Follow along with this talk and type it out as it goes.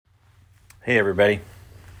Hey everybody,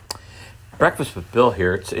 Breakfast with Bill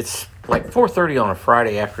here. It's like 4:30 on a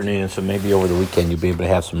Friday afternoon, so maybe over the weekend you'll be able to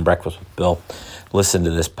have some Breakfast with Bill, listen to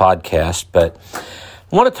this podcast. But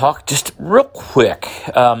I want to talk just real quick.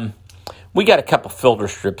 We got a couple filter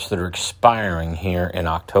strips that are expiring here in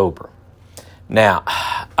October. Now,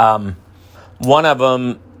 one of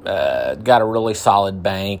them got a really solid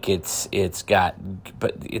bank. It's got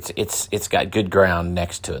good ground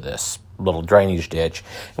next to this little drainage ditch.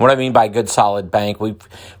 And what I mean by good solid bank,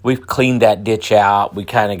 we've cleaned that ditch out. We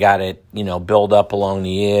kind of got it, build up along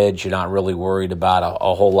the edge. You're not really worried about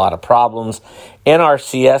a whole lot of problems.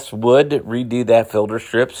 NRCS would redo that filter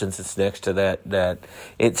strip since it's next to that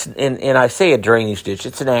it's and I say a drainage ditch.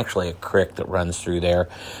 It's actually a creek that runs through there.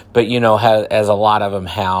 But as a lot of them,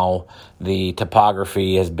 how the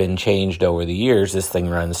topography has been changed over the years, this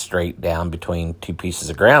thing runs straight down between two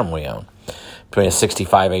pieces of ground we own. Between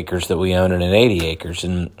 65 acres that we own and 80 acres.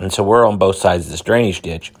 And so we're on both sides of this drainage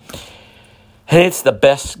ditch. And it's the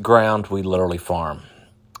best ground we literally farm.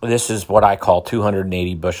 This is what I call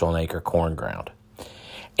 280 bushel an acre corn ground.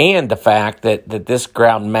 And the fact that this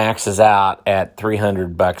ground maxes out at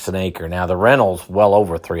 $300 an acre. Now, the rental's well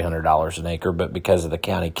over $300 an acre, but because of the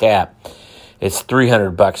county cap, it's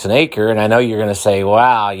 $300 an acre. And I know you're going to say,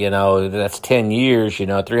 wow, that's 10 years,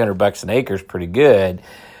 $300 an acre is pretty good.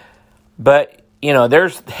 But, I'm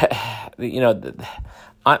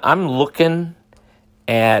looking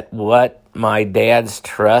at what my dad's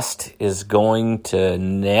trust is going to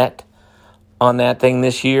net on that thing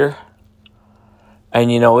this year. And,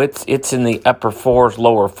 it's in the upper fours,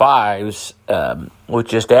 lower fives, with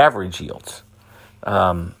just average yields.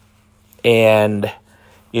 And,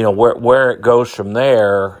 where it goes from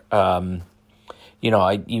there,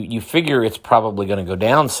 you figure it's probably going to go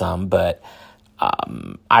down some, but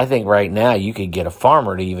I think right now you could get a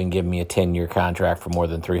farmer to even give me a 10-year contract for more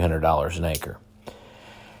than $300 an acre.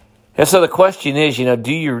 And so the question is,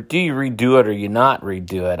 do you redo it or you not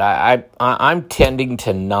redo it? I'm tending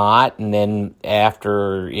to not, and then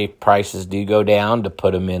after, if prices do go down, to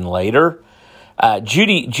put them in later.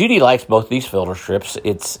 Judy likes both these filter strips.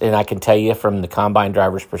 And I can tell you from the combine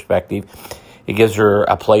driver's perspective, it gives her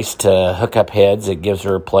a place to hook up heads. It gives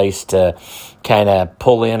her a place to kind of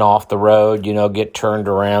pull in off the road, get turned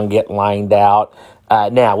around, get lined out.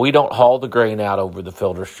 Now, we don't haul the grain out over the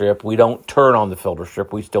filter strip. We don't turn on the filter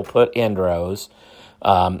strip. We still put end rows.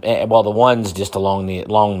 The ones just along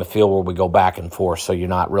the field where we go back and forth, so you're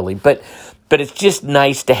not really. But it's just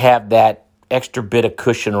nice to have that extra bit of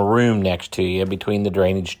cushion or room next to you between the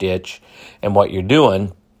drainage ditch and what you're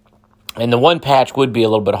doing. And the one patch would be a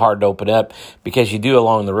little bit hard to open up because you do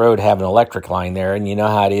along the road have an electric line there. And you know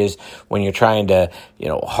how it is when you're trying to,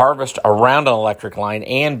 harvest around an electric line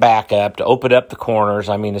and back up to open up the corners.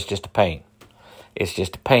 I mean, it's just a pain. It's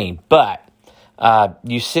just a pain. But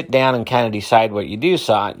you sit down and kind of decide what you do.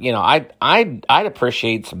 So, I'd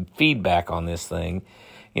appreciate some feedback on this thing.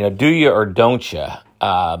 Do you or don't you?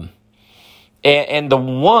 And the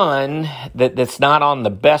one that's not on the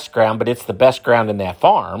best ground, but it's the best ground in that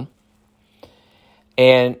farm,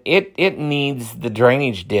 and it needs the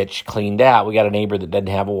drainage ditch cleaned out. We got a neighbor that doesn't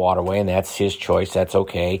have a waterway, and that's his choice. That's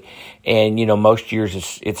okay. And, most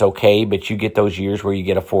years it's okay, but you get those years where you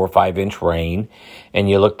get a 4 or 5 inch rain, and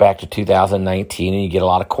you look back to 2019 and you get a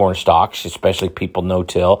lot of corn stalks, especially people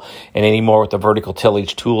no-till. And anymore with the vertical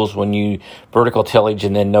tillage tools, when you vertical tillage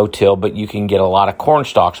and then no-till, but you can get a lot of corn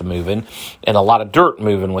stalks moving and a lot of dirt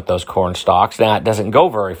moving with those corn stalks. Now, it doesn't go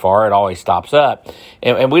very far. It always stops up.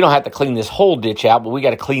 And we don't have to clean this whole ditch out, but we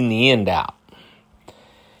got to clean the end out.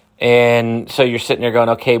 And so you're sitting there going,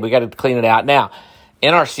 okay, we got to clean it out. Now,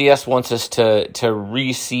 NRCS wants us to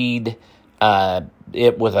reseed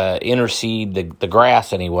it with interseed the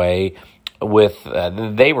grass anyway. With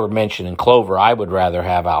they were mentioning clover. I would rather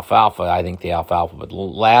have alfalfa. I think the alfalfa would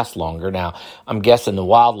last longer. Now, I'm guessing the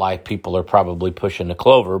wildlife people are probably pushing the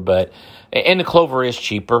clover, and the clover is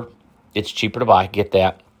cheaper. It's cheaper to buy. Get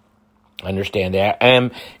that. Understand that.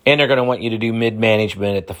 And they're going to want you to do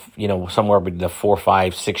mid-management at the, somewhere between the 4,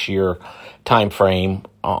 5, 6 year time frame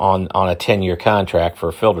on a 10-year contract for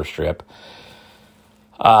a filter strip.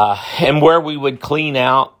 And where we would clean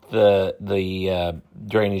out the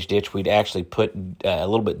drainage ditch, we'd actually put a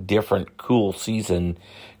little bit different cool season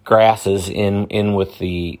grasses in with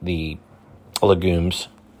the legumes.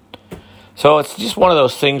 So it's just one of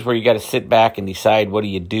those things where you got to sit back and decide what do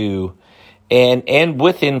you do. And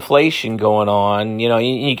with inflation going on,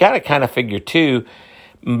 you got to kind of figure too.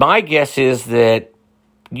 My guess is that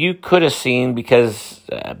you could have seen, because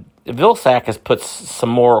Vilsack has put some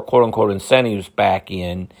more quote unquote incentives back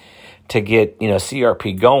in to get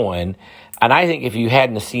CRP going. And I think if you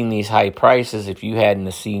hadn't seen these high prices, if you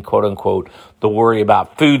hadn't seen, quote unquote, the worry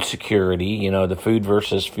about food security, the food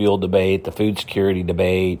versus fuel debate, the food security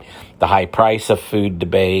debate, the high price of food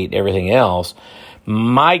debate, everything else,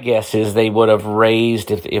 my guess is they would have raised,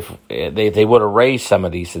 if they would have raised some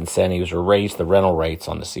of these incentives or raised the rental rates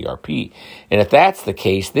on the CRP. And if that's the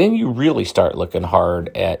case, then you really start looking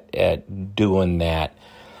hard at doing that.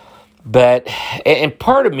 But, and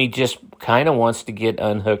part of me just kind of wants to get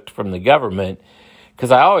unhooked from the government,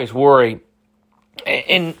 because I always worry,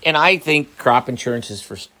 and I think crop insurance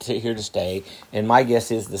is here to stay, and my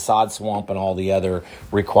guess is the sod swamp and all the other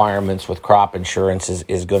requirements with crop insurance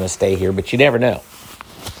is going to stay here, but you never know.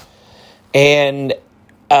 And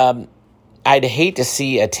I'd hate to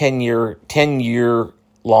see a 10-year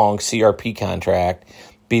long CRP contract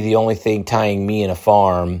be the only thing tying me in a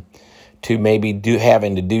farm to maybe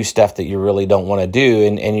having to do stuff that you really don't want to do.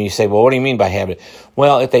 And you say, well, what do you mean by having it?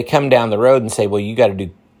 Well, if they come down the road and say, well, you got to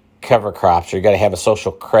do cover crops, or you got to have a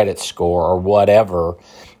social credit score or whatever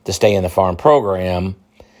to stay in the farm program,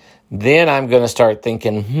 then I'm going to start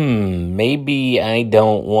thinking, maybe I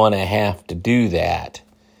don't want to have to do that.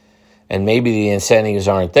 And maybe the incentives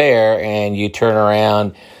aren't there, and you turn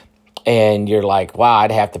around and you're like, wow,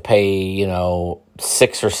 I'd have to pay,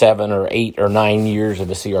 6 or 7 or 8 or 9 years of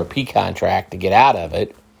the CRP contract to get out of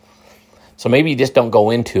it. So maybe you just don't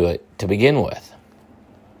go into it to begin with.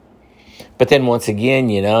 But then once again,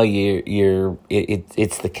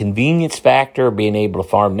 it's the convenience factor of being able to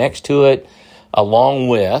farm next to it, along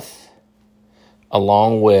with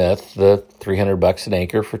the $300 an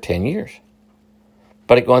acre for 10 years.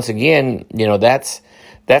 But once again, that's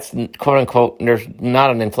quote unquote, there's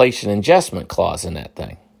not an inflation adjustment clause in that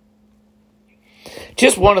thing.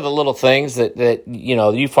 Just one of the little things that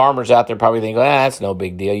you farmers out there probably think, that's no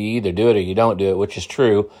big deal. You either do it or you don't do it, which is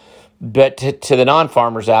true. But to the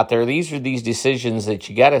non-farmers out there, these are these decisions that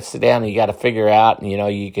you got to sit down and you got to figure out. And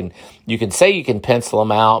you can say you can pencil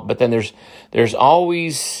them out, but then there's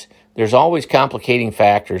always complicating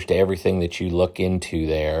factors to everything that you look into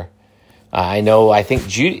there. I think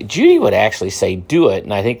Judy would actually say do it,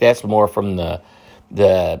 and I think that's more from the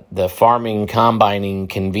farming combining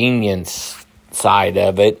convenience side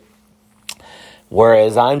of it.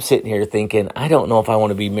 Whereas I'm sitting here thinking, I don't know if I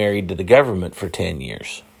want to be married to the government for 10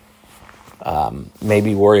 years.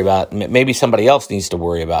 Maybe somebody else needs to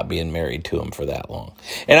worry about being married to them for that long.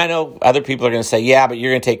 And I know other people are going to say, yeah, but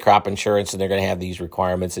you're going to take crop insurance and they're going to have these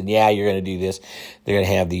requirements. And yeah, you're going to do this. They're going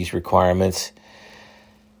to have these requirements.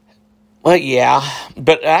 Well, yeah,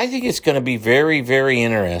 but I think it's going to be very, very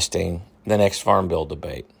interesting, the next Farm Bill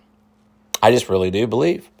debate. I just really do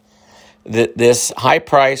believe that this high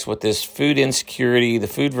price with this food insecurity, the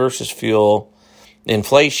food versus fuel,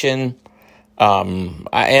 inflation, and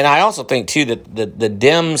I also think, too, that the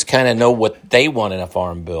Dems kind of know what they want in a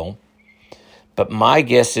Farm Bill. But my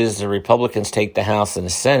guess is the Republicans take the House and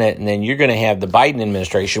the Senate, and then you're going to have the Biden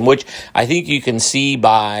administration, which I think you can see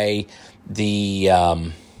by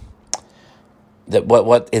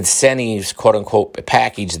what incentives, quote unquote,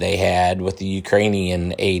 package they had with the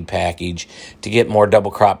Ukrainian aid package to get more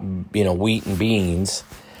double crop, wheat and beans,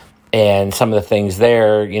 and some of the things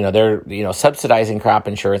there, they're subsidizing crop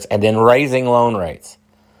insurance and then raising loan rates.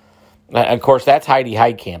 Of course, that's Heidi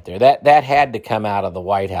Heitkamp there. That had to come out of the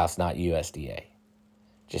White House, not USDA.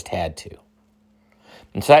 Just had to.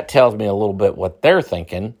 And so that tells me a little bit what they're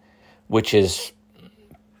thinking, which is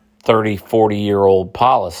 30, 40-year-old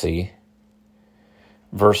policy,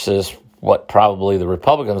 versus what probably the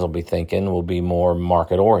Republicans will be thinking will be more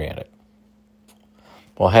market-oriented.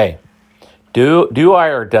 Well, hey, do I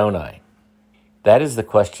or don't I? That is the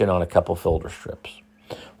question on a couple filter strips.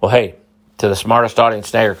 Well, hey, to the smartest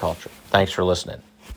audience in agriculture, thanks for listening.